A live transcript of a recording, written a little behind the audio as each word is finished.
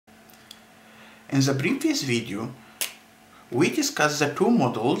In the previous video, we discussed the two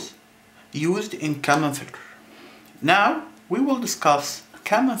models used in Kalman filter. Now, we will discuss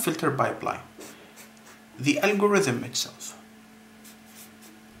Kalman filter pipeline, the algorithm itself.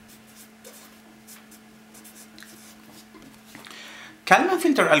 Kalman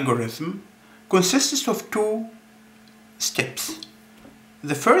filter algorithm consists of two steps.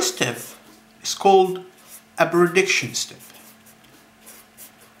 The first step is called a prediction step.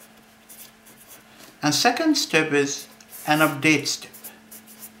 And second step is an update step.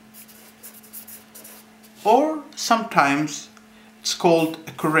 Or sometimes it's called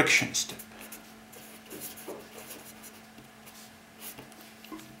a correction step.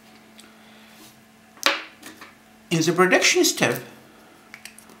 In the prediction step,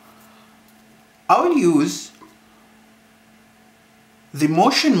 I will use the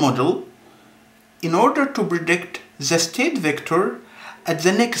motion model in order to predict the state vector at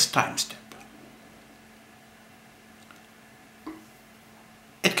the next time step.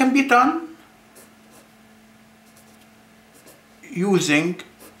 It can be done using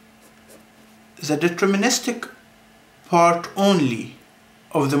the deterministic part only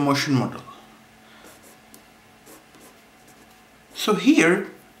of the motion model. So here,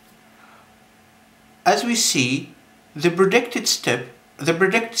 as we see, the predicted state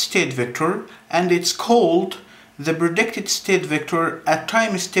vector, and it's called the predicted state vector at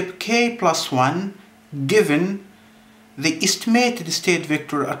time step k plus 1 given the estimated state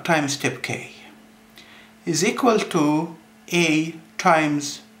vector at time step k is equal to a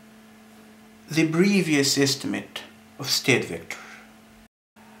times the previous estimate of state vector.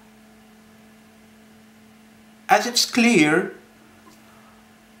 As it's clear,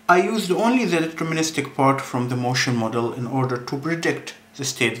 I used only the deterministic part from the motion model in order to predict the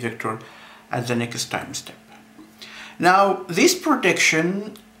state vector at the next time step. Now, this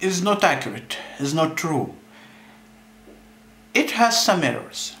prediction is not accurate, is not true. It has some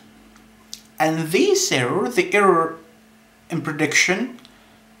errors. And this error, the error in prediction,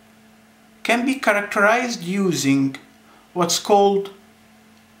 can be characterized using what's called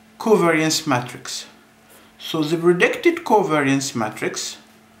covariance matrix. So the predicted covariance matrix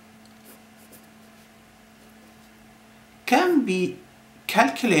can be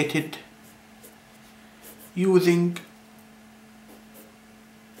calculated using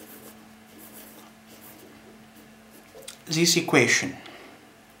this equation.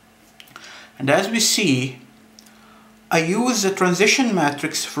 And as we see, I use the transition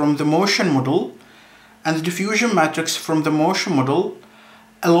matrix from the motion model and the diffusion matrix from the motion model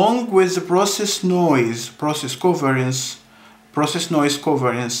along with the process noise covariance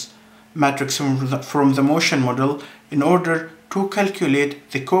matrix from the motion model in order to calculate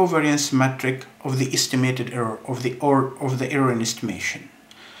the covariance metric of the estimated error of the error in estimation.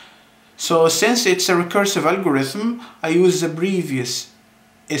 So since it's a recursive algorithm, I use the previous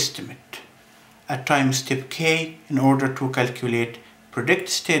estimate at time step k in order to calculate predicted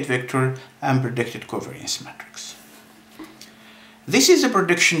state vector and predicted covariance matrix. This is a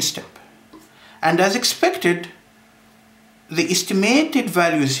prediction step, and as expected, the estimated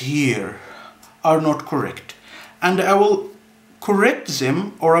values here are not correct, and I will correct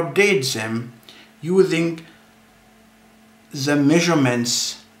them or update them using the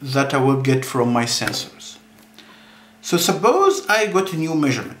measurements that I will get from my sensors. So suppose I got a new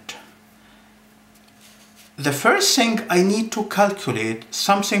measurement. The first thing I need to calculate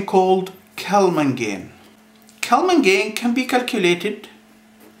something called Kalman gain. Kalman gain can be calculated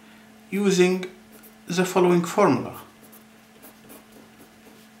using the following formula.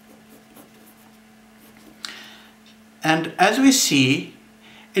 And as we see,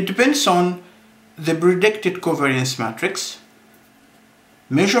 it depends on the predicted covariance matrix,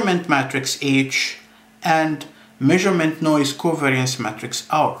 measurement matrix H, and measurement noise covariance matrix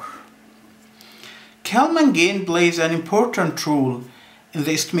R. Kalman gain plays an important role in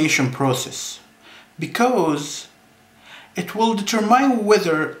the estimation process because it will determine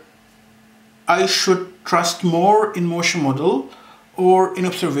whether I should trust more in motion model or in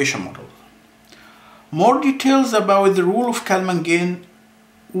observation model. More details about the rule of Kalman gain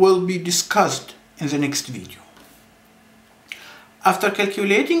will be discussed in the next video. After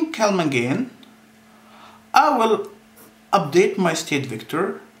calculating Kalman gain, I will update my state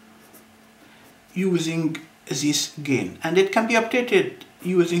vector using this gain, and it can be updated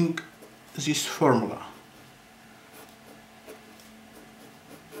using this formula.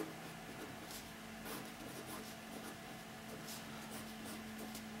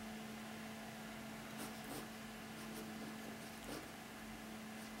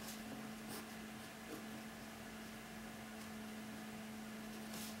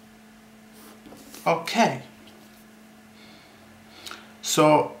 Okay.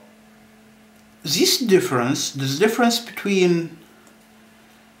 So this difference between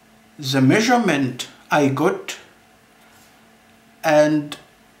the measurement I got and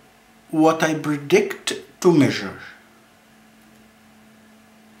what I predict to measure.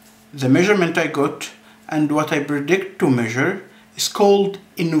 The measurement I got and what I predict to measure is called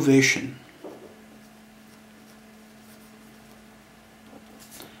innovation.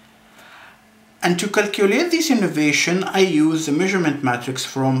 And to calculate this innovation, I use the measurement matrix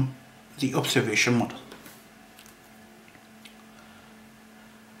from the observation model.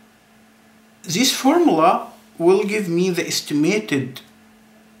 This formula will give me the estimated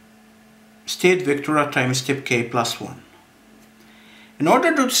state vector at time step k plus 1. In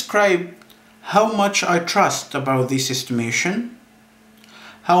order to describe how much I trust about this estimation,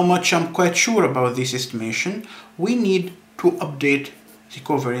 how much I'm quite sure about this estimation, we need to update the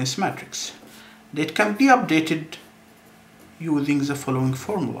covariance matrix. That can be updated using the following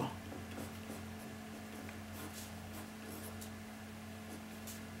formula.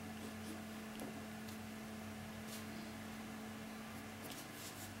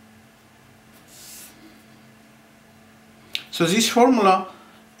 So this formula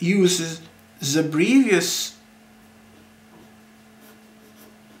uses the previous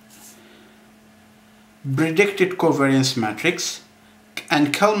predicted covariance matrix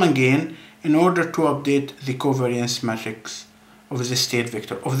and Kalman gain in order to update the covariance matrix of the state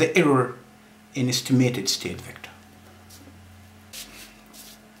vector, of the error in estimated state vector.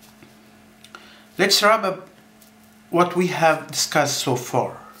 Let's wrap up what we have discussed so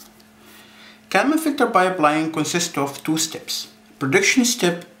far. Kalman filter pipeline consists of two steps, prediction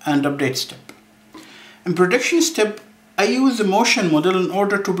step and update step. In prediction step, I use the motion model in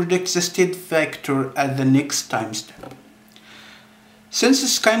order to predict the state vector at the next time step. Since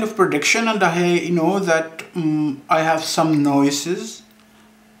it's kind of prediction and I know that I have some noises,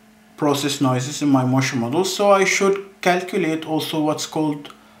 process noises in my motion model, so I should calculate also what's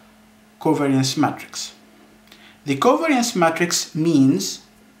called covariance matrix. The covariance matrix means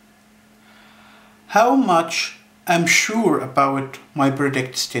how much I'm sure about my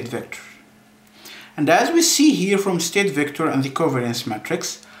predicted state vector. And as we see here from state vector and the covariance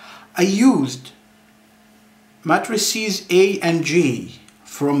matrix, I used matrices A and J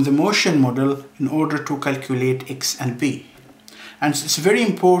from the motion model in order to calculate X and B. And it's very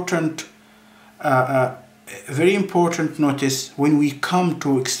important notice when we come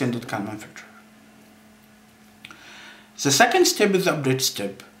to extended Kalman filter. The second step is the update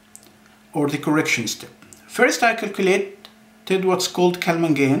step or the correction step. First, I calculated what's called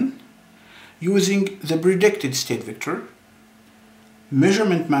Kalman gain using the predicted state vector,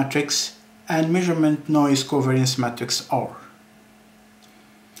 measurement matrix, and measurement noise covariance matrix R.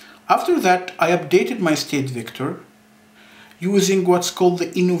 After that, I updated my state vector using what's called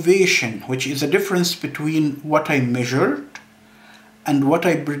the innovation, which is the difference between what I measured and what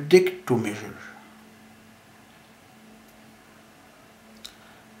I predict to measure.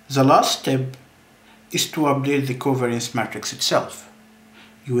 The last step is to update the covariance matrix itself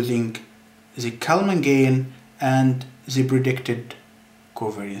using the Kalman gain and the predicted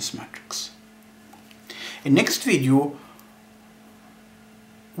covariance matrix. In next video,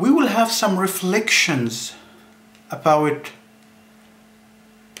 we will have some reflections about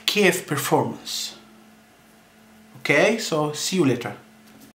KF performance. Okay, so see you later.